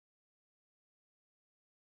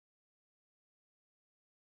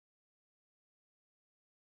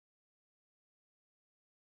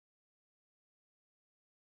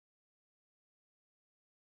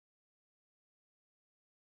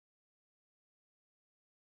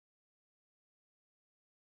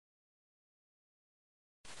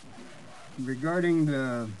Regarding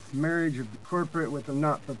the marriage of the corporate with the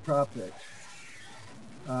not-for-profit,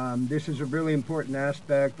 this is a really important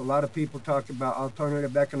aspect. A lot of people talk about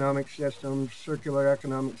alternative economic systems, circular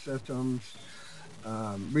economic systems,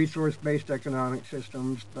 resource-based economic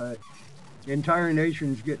systems, but entire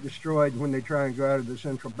nations get destroyed when they try and go out of the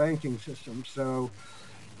central banking system. So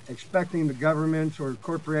expecting the governments or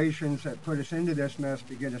corporations that put us into this mess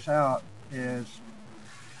to get us out is,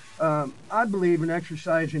 I believe, an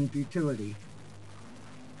exercise in futility.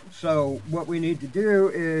 So what we need to do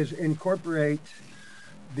is incorporate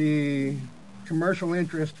the commercial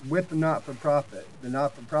interest with the not-for-profit. The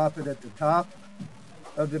not-for-profit at the top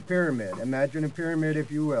of the pyramid. Imagine a pyramid,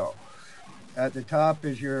 if you will. At the top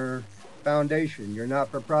is your foundation, your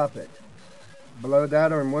not-for-profit. Below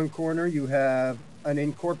that, on one corner, you have an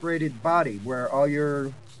incorporated body where all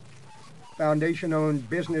your foundation-owned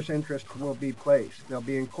business interests will be placed. They'll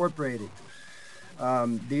be incorporated.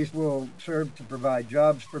 These will serve to provide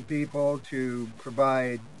jobs for people, to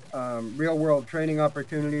provide real-world training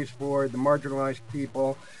opportunities for the marginalized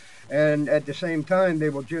people, and at the same time, they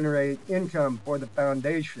will generate income for the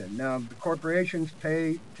foundation. Now, the corporations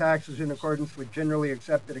pay taxes in accordance with generally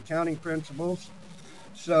accepted accounting principles,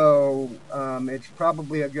 so it's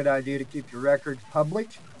probably a good idea to keep your records public.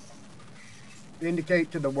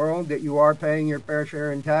 Indicate to the world that you are paying your fair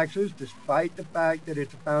share in taxes, despite the fact that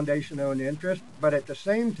it's a foundation-owned interest, but at the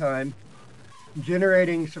same time,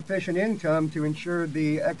 generating sufficient income to ensure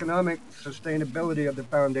the economic sustainability of the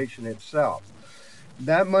foundation itself.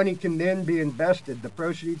 That money can then be invested. The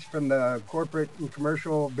proceeds from the corporate and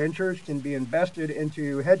commercial ventures can be invested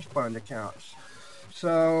into hedge fund accounts.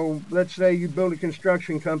 So let's say you build a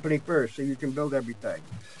construction company first, so you can build everything.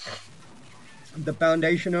 The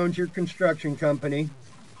foundation owns your construction company,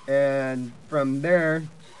 and from there,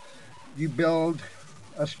 you build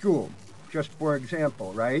a school, just for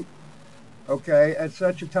example, right? Okay, at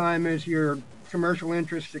such a time as your commercial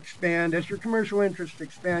interests expand. As your commercial interests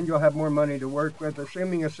expand, you'll have more money to work with.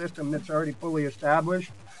 Assuming a system that's already fully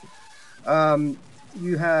established,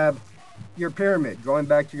 you have your pyramid. Going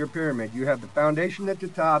back to your pyramid, you have the foundation at the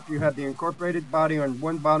top, you have the incorporated body on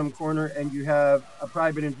one bottom corner, and you have a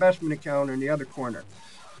private investment account on the other corner.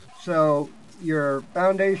 So your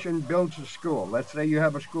foundation builds a school. Let's say you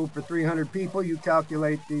have a school for 300 people. You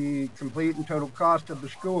calculate the complete and total cost of the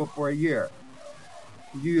school for a year.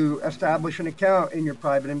 You establish an account in your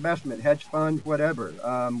private investment, hedge fund, whatever.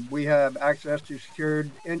 We have access to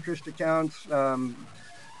secured interest accounts.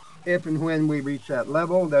 If and when we reach that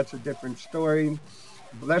level, that's a different story.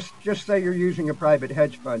 Let's just say you're using a private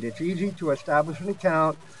hedge fund. It's easy to establish an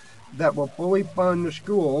account that will fully fund the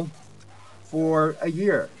school for a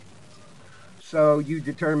year. So you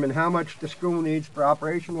determine how much the school needs for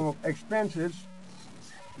operational expenses.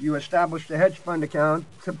 You establish the hedge fund account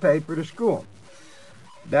to pay for the school.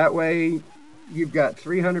 That way, you've got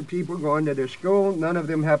 300 people going to their school. None of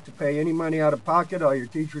them have to pay any money out of pocket. All your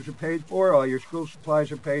teachers are paid for. All your school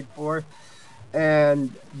supplies are paid for.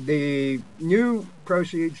 And the new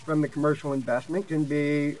proceeds from the commercial investment can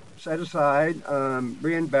be set aside,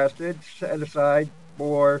 reinvested, set aside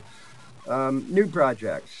for new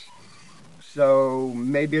projects. So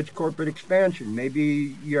maybe it's corporate expansion.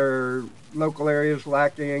 Maybe your local area is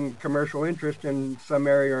lacking commercial interest in some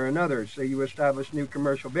area or another, so you establish new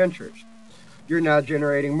commercial ventures. You're now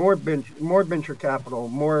generating more venture capital,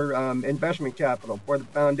 more investment capital for the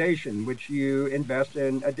foundation, which you invest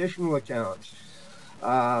in additional accounts.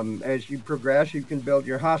 As you progress, you can build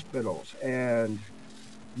your hospitals. And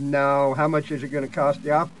now, how much is it going to cost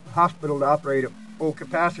the hospital to operate at full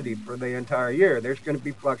capacity for the entire year? There's going to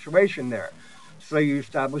be fluctuation there. So you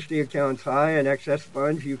establish the accounts high, and excess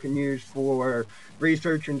funds you can use for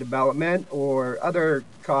research and development or other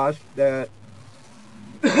costs that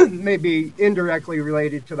may be indirectly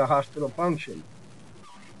related to the hospital function.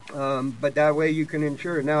 But that way you can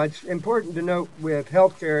ensure. Now, it's important to note with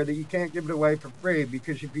healthcare that you can't give it away for free,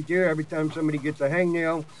 because if you do, every time somebody gets a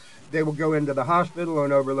hangnail, they will go into the hospital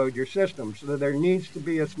and overload your system. So there needs to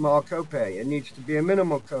be a small copay. It needs to be a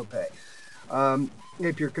minimal copay.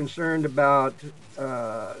 If you're concerned about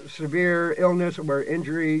severe illness or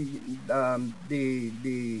injury,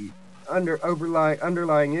 the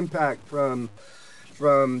underlying impact from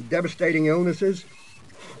devastating illnesses,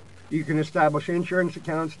 you can establish insurance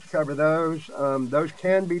accounts to cover those. Those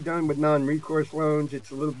can be done with non-recourse loans.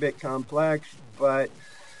 It's a little bit complex, but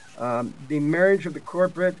the marriage of the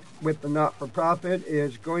corporate with the not-for-profit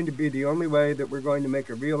is going to be the only way that we're going to make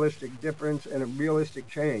a realistic difference and a realistic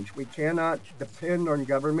change. We cannot depend on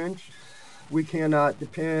governments. We cannot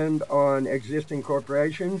depend on existing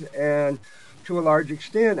corporations. And to a large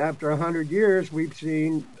extent, after 100 years, we've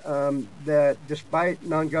seen that despite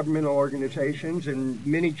non-governmental organizations and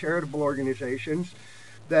many charitable organizations,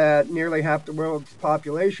 that nearly half the world's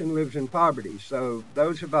population lives in poverty. So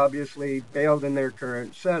those have obviously failed in their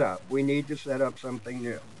current setup. We need to set up something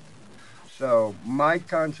new. So my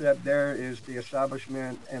concept there is the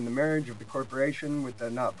establishment and the marriage of the corporation with the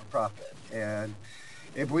not-for-profit. And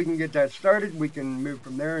if we can get that started, we can move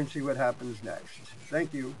from there and see what happens next.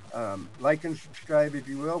 Thank you. Like and subscribe if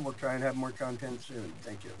you will. We'll try and have more content soon.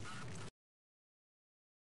 Thank you.